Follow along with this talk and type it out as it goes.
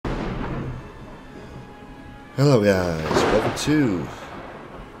Hello guys, welcome to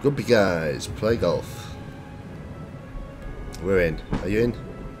Grumpy Guys Play Golf. We're in. Are you in?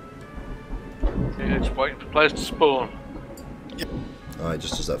 Yeah, it's waiting for players to spawn. Oh, it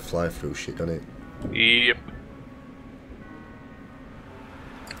just does that fly through shit, doesn't it? Yep.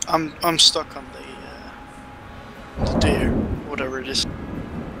 I'm stuck on the deer, whatever it is.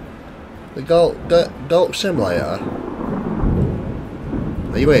 The golf simulator.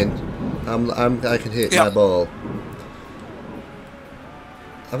 Are you in? I can hit my ball.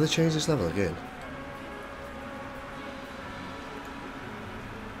 Have they changed this level again?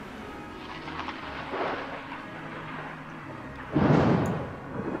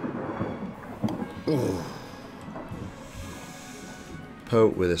 Ooh.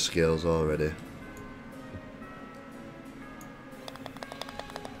 Poke with the skills already.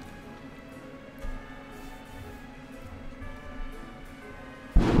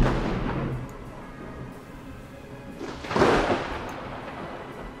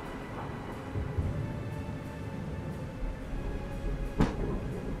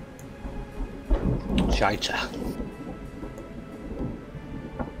 Shiter.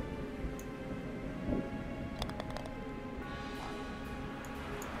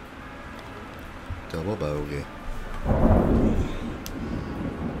 Double bogey.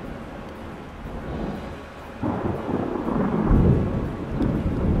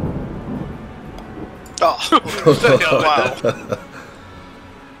 Oh, wow.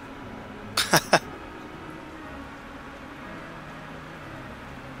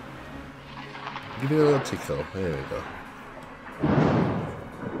 Give me a little tickle. There we go.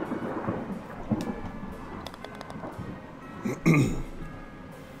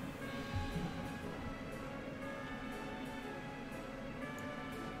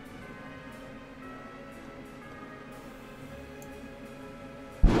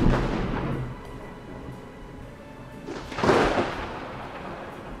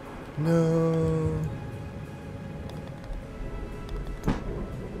 No.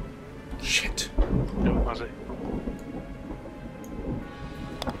 Shit. No, was it?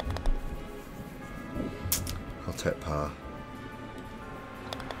 I'll take par.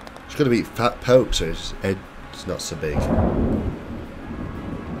 It's going to be fat poke, so his head's not so big.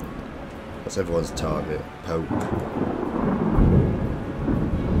 That's everyone's target. Poke.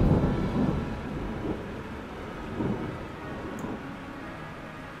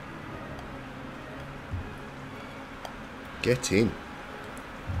 Get in.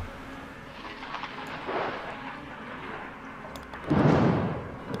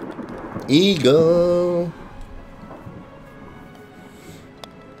 Eagle.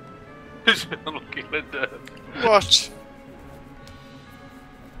 Unlucky Linda. What?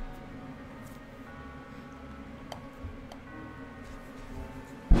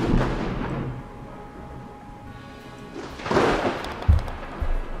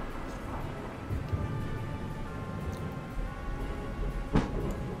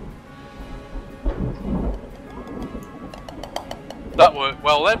 That worked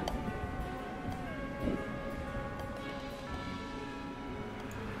well then.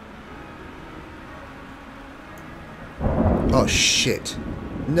 Oh shit.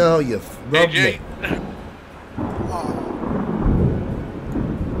 No, you've robbed AJ. me.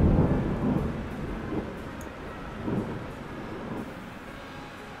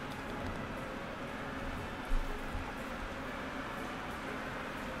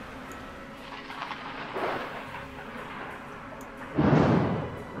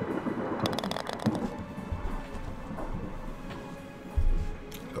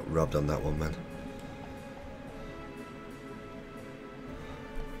 Got robbed on that one, man.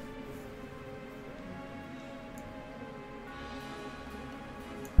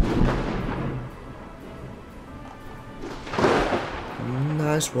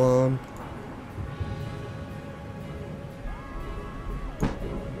 Nice one.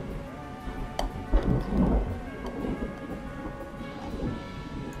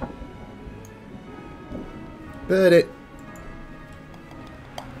 Bird it.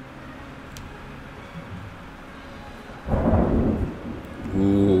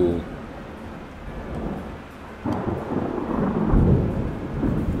 Ooh.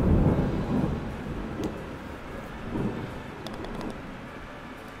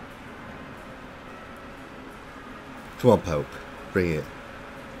 Come on, Pope. Bring it.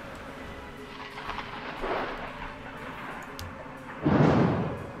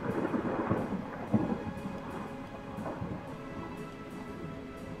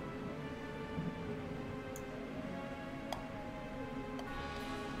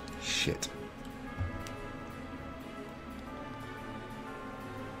 Shit.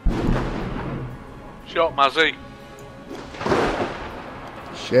 Shot Mazzy.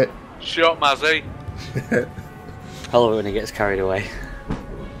 Shit. Shot Mazzy. I love it when he gets carried away.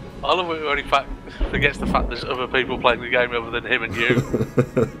 I love it when he forgets the fact there's other people playing the game other than him and you.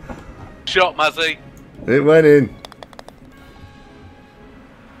 Shot Mazzy. It went in.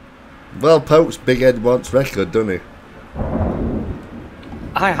 Well, Pope's big head wants record, doesn't he?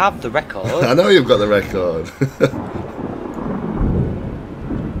 I have the record. I know you've got the record.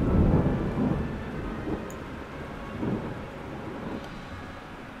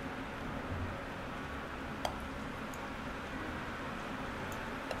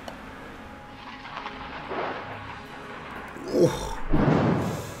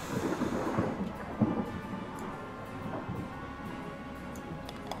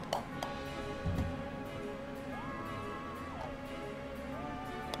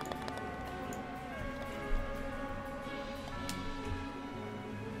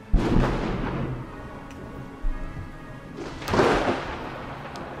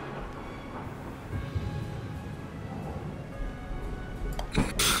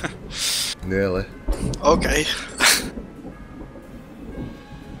 Nearly. Okay.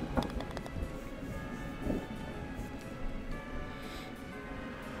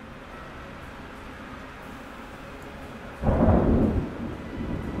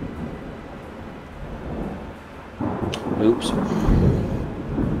 Oops.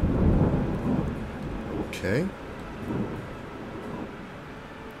 Okay.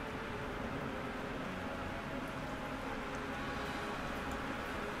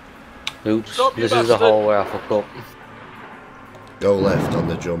 Oops. Stop, you This is the bastard. hole where I fuck up. Go left on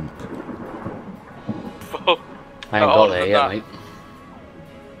the jump. I ain't Oh, got there than yet, that. mate.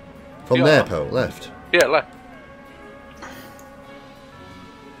 From Yeah. there, Pope, left. Yeah, left.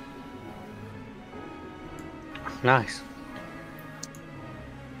 Nice.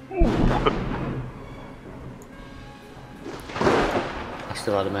 I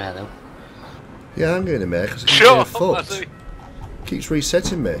still had a mare though. Yeah, I'm going in there because I'm Shot fucked. Mazzy. Keeps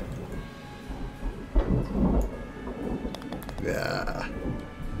resetting me. Yeah.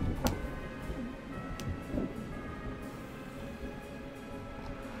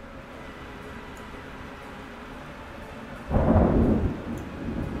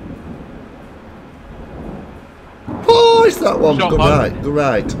 Oh, it's that one. Shot Go one. right. Go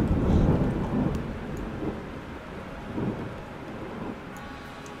right.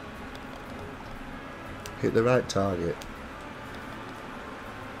 Hit the right target.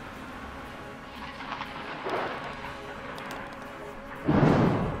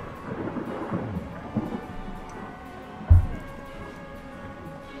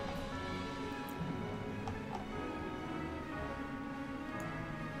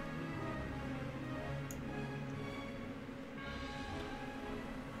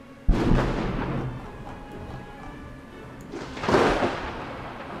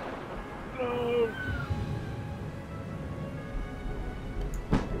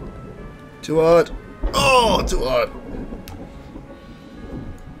 Too hard. Oh, too hard.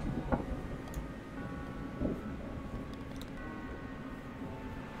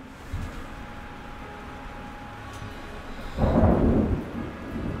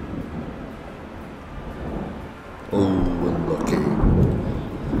 Oh, unlucky.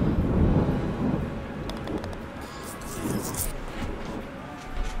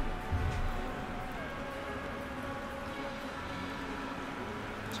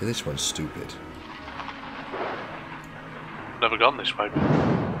 See, this one's stupid. Never gone this way.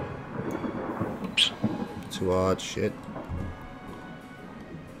 Oops. Too hard, shit.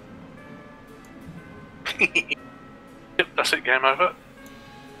 Yep, that's it, game over.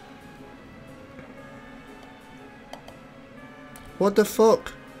 What the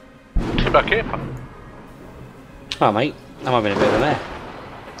fuck? Get back here, pal. Oh mate, I'm having a bit of a mare.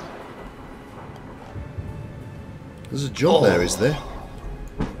 There's a jump there, is there?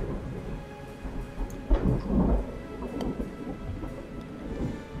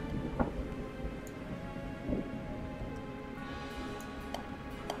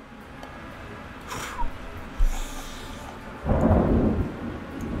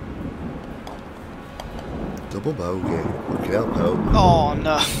 Double bogey. Fucking hell, Pope. Oh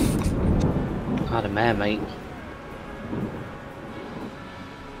no. I had a mare, mate.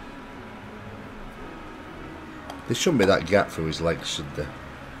 There shouldn't be that gap through his legs, should there?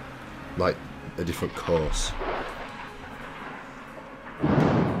 Like a different course.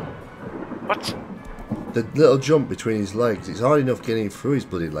 What? The little jump between his legs, it's hard enough getting through his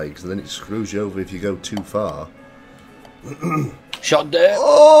bloody legs, and then it screws you over if you go too far. Shot there.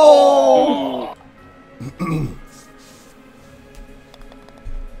 Oh!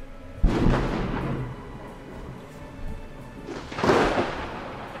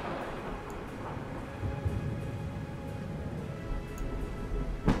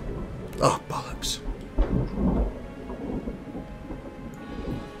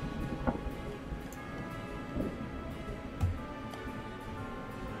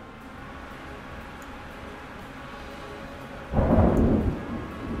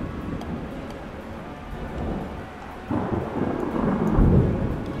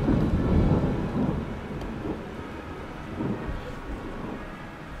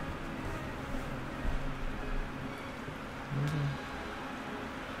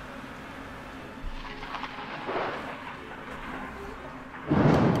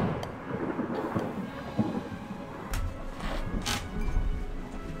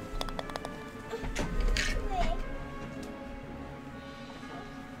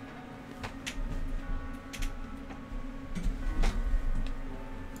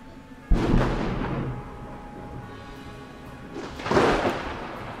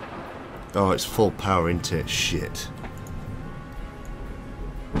 Oh, it's full power, isn't it? Shit.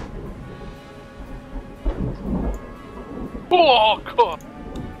 Oh, God.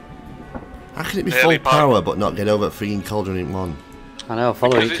 How can it be Nearly full power but not get over freaking Cauldron in one? I know,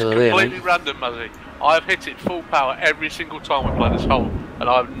 follow Because each it's other there, completely mate. random, Muzzy. I've hit it full power every single time we play this hole, and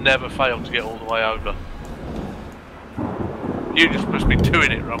I've never failed to get all the way over. You just must be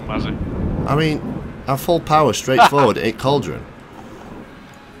doing it wrong, Muzzy. I mean, I'm full power straight forward at Cauldron.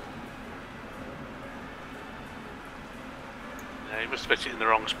 Yeah, you must have hit it in the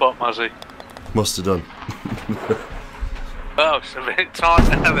wrong spot, Muzzy. Must have done. Oh, it's a bit tight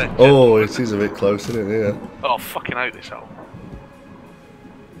now then. Oh, it is a bit close, isn't it? Yeah. Oh, fucking hate this hole.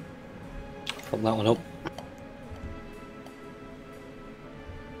 Fuck that one up.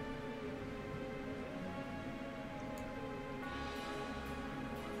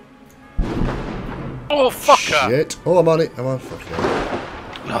 Oh, fucker! Shit. Oh, I'm on it. I'm on. Fuck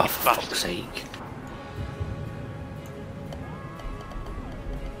it. Oh, for fuck's sake.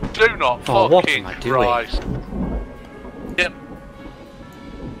 Do not Oh, what fucking am I doing? Christ. Yep.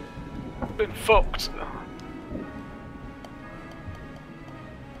 Been fucked.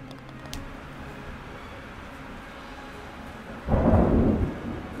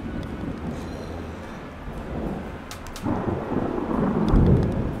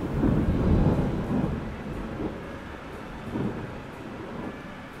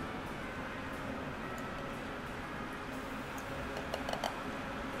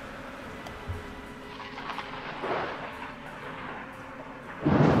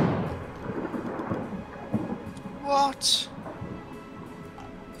 What?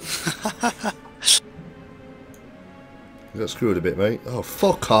 You got screwed a bit, mate. Oh,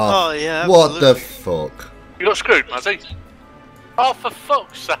 fuck off. Oh, yeah, What the absolutely. fuck? You got screwed, Muzzy. Oh, for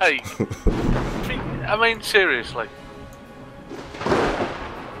fuck's sake. I mean, seriously.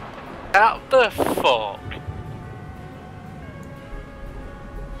 How the fuck?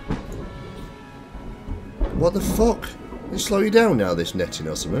 What the fuck? Did it slow you down now, this netting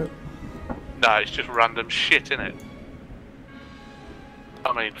or something? No, it's just random shit, innit?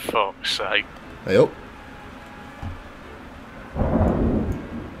 I mean, fuck's sake. Hey, up.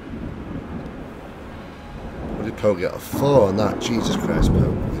 What did Poe get? A 4 on that? Jesus Christ,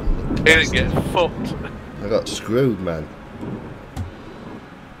 Poe. He didn't get fucked. I got screwed, man.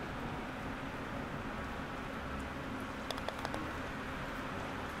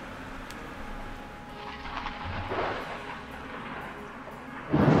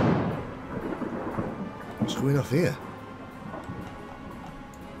 What's going off here?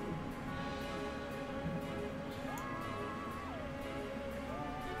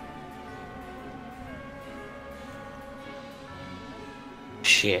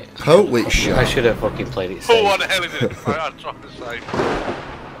 Shit. Poet I shot. should have fucking played it Oh, safe. what the hell is it? I'm trying to say.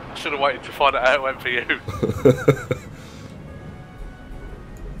 I should have waited to find out how it went for you.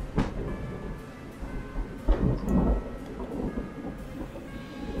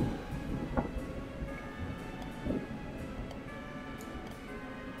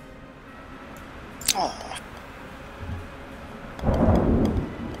 Oh,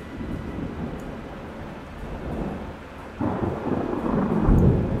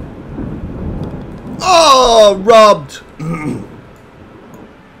 Oh, robbed!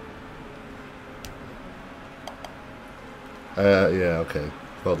 Yeah, okay.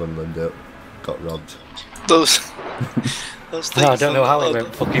 Well done, Linda. Got robbed. those those things. No, I don't know how it on-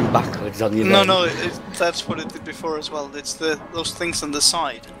 went fucking backwards on you. No, then. no, that's what it did before as well. It's those things on the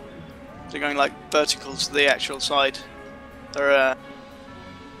side. They're going like vertical to the actual side. They're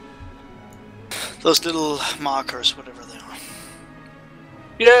those little markers, whatever they are.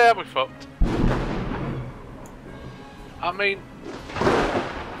 Yeah, we fucked. I mean...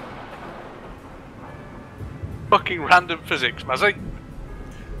 Fucking random physics, Mazzy.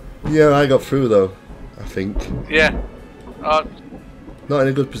 Yeah, I got through though, I think. Yeah. Not in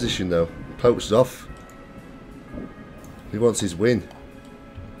a good position though. Pope's off. He wants his win.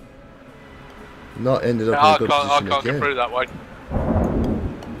 Not ended up in I a good can't position get again. through that way.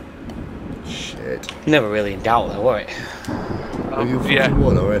 Shit. Never really in doubt though, were it? Have you fucking Yeah.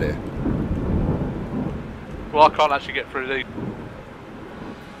 won already? Well, I can't actually get through these.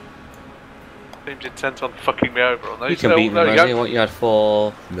 Seems intent on fucking me over on these. You can Oh, beat me, there you Rosie. go. What you had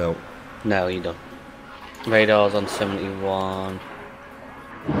for... No. No, you done. Radar's on 71.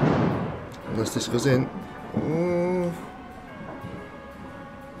 Unless this goes in. Oh,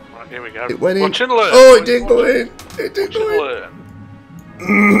 Right, here we go. it went in. Watch and learn. Oh, it didn't go in. It didn't Watch and go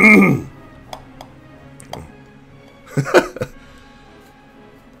learn. in.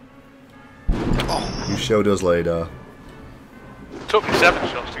 You showed us later. Took me 7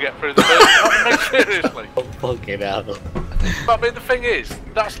 shots to get through the first. I mean, seriously. Oh, fucking hell. But I mean, the thing is,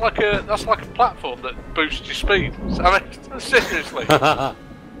 that's like a platform that boosts your speed. So, I mean, seriously. Got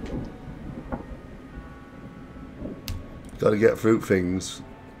to get through things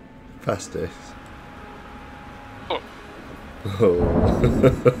fastest. Oh. Oh.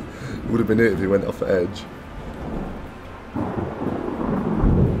 Would have been it if he went off the edge.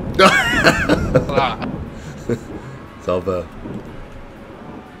 Ah. It's over.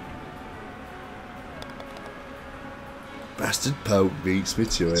 Bastard Poke beats me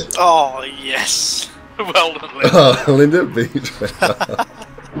to it. Oh, yes. Well done, Linda. Oh, Linda beat me.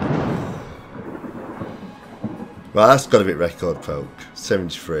 Right, that's got to be record Poke.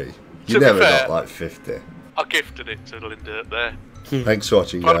 73. You To be never fair- got like 50. I gifted it to Linda up there. Thanks for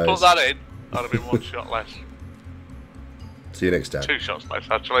watching, If I'd have put guys. that in, I'd have been 1 shot less. See you next time. 2 shots less,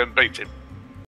 actually, and beat him.